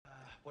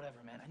Whatever,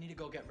 man. I need to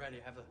go get ready.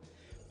 I have a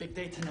big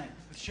day tonight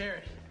with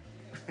Sherry.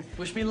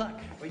 Wish me luck.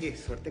 Oye,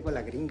 suerte con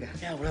la gringa.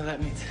 Yeah, whatever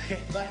that means. Okay,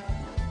 bye.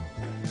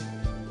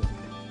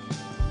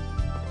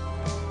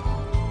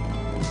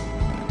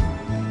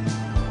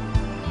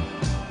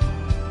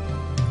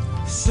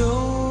 So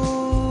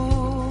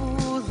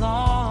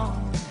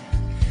long,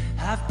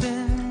 I've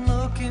been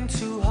looking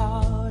too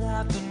hard,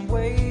 I've been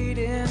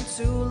waiting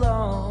too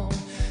long.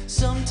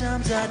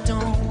 Sometimes I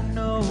don't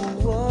know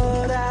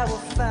what I will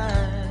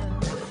find.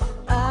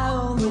 I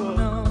only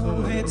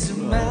know it's a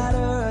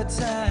matter of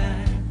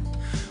time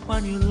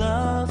when you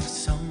love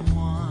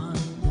someone.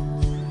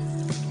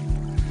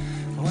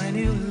 When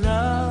you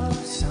love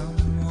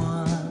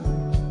someone,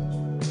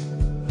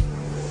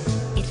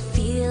 it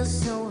feels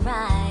so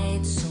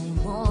right, so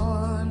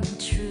warm and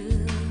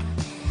true.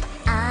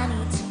 I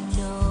need to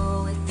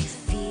know if you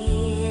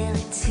feel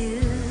it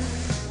too.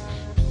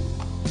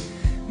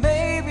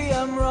 Maybe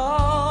I'm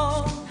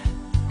wrong.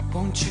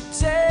 Won't you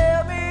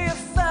tell me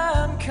if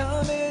I'm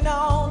coming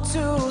on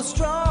too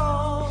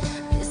strong?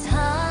 This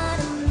heart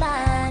of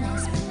mine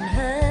has been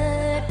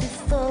hurt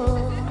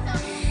before.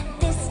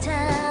 This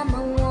time I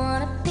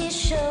wanna be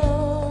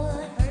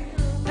sure.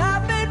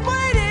 I've been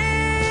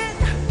waiting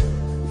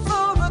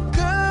for a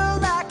girl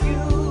like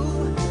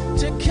you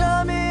to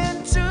come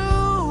into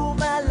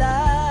my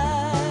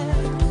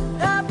life.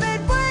 I've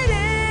been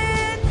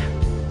waiting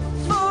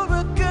for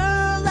a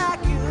girl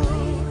like you,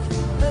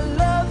 a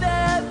love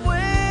that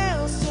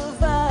will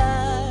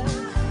survive.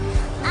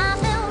 I've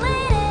been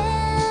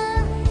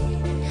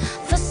waiting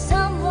for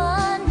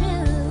someone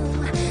new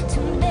to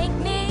make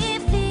me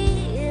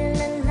feel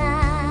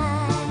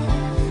alive.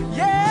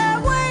 Yeah,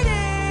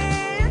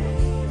 waiting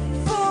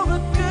for a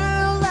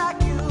girl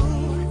like you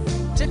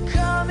to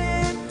come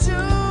into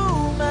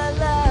my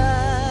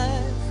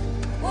life.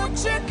 Won't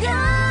you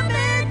come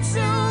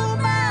into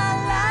my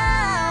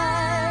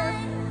life?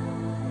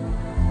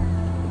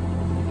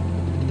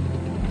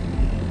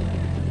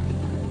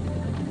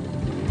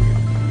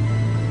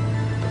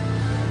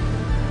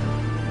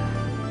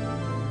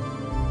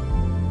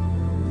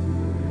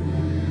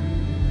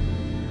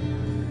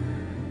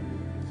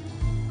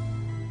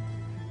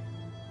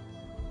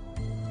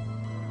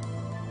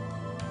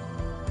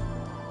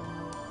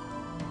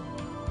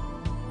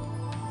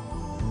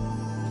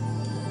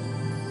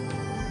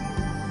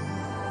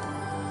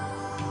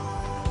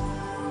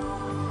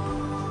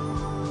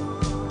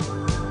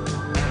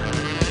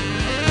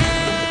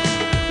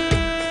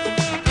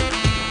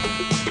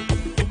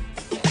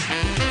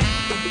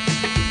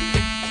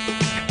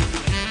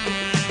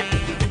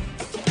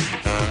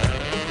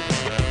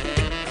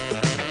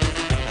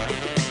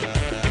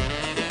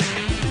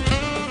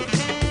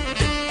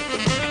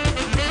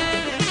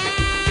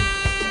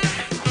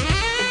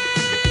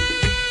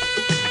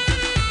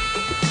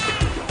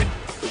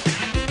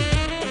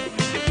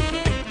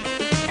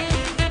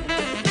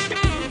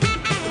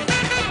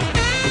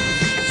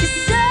 She's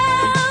so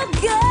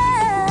good.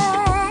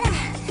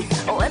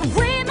 When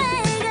we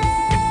make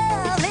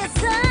love,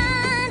 it's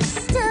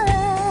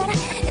understood.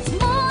 It's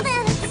more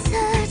than a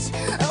touch,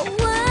 a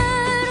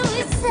word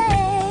we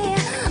say.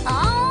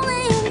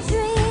 Only in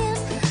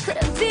dreams could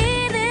it be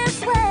this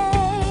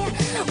way.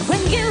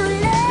 When you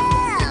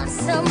love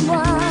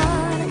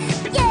someone,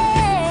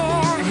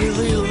 yeah.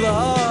 Really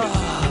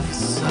love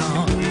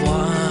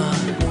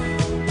someone.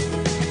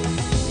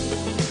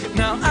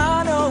 Now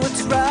I know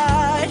it's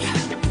right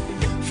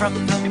from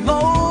the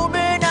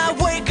moment I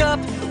wake up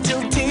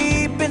till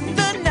deep in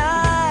the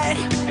night.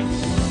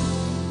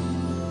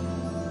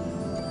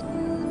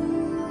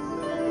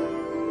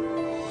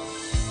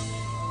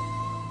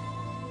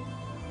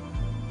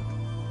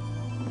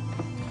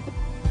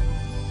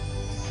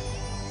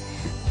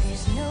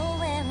 There's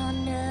nowhere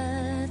on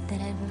earth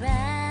that I'd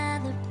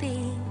rather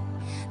be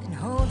than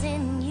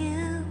holding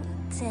you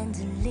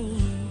tenderly.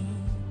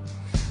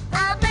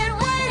 I've been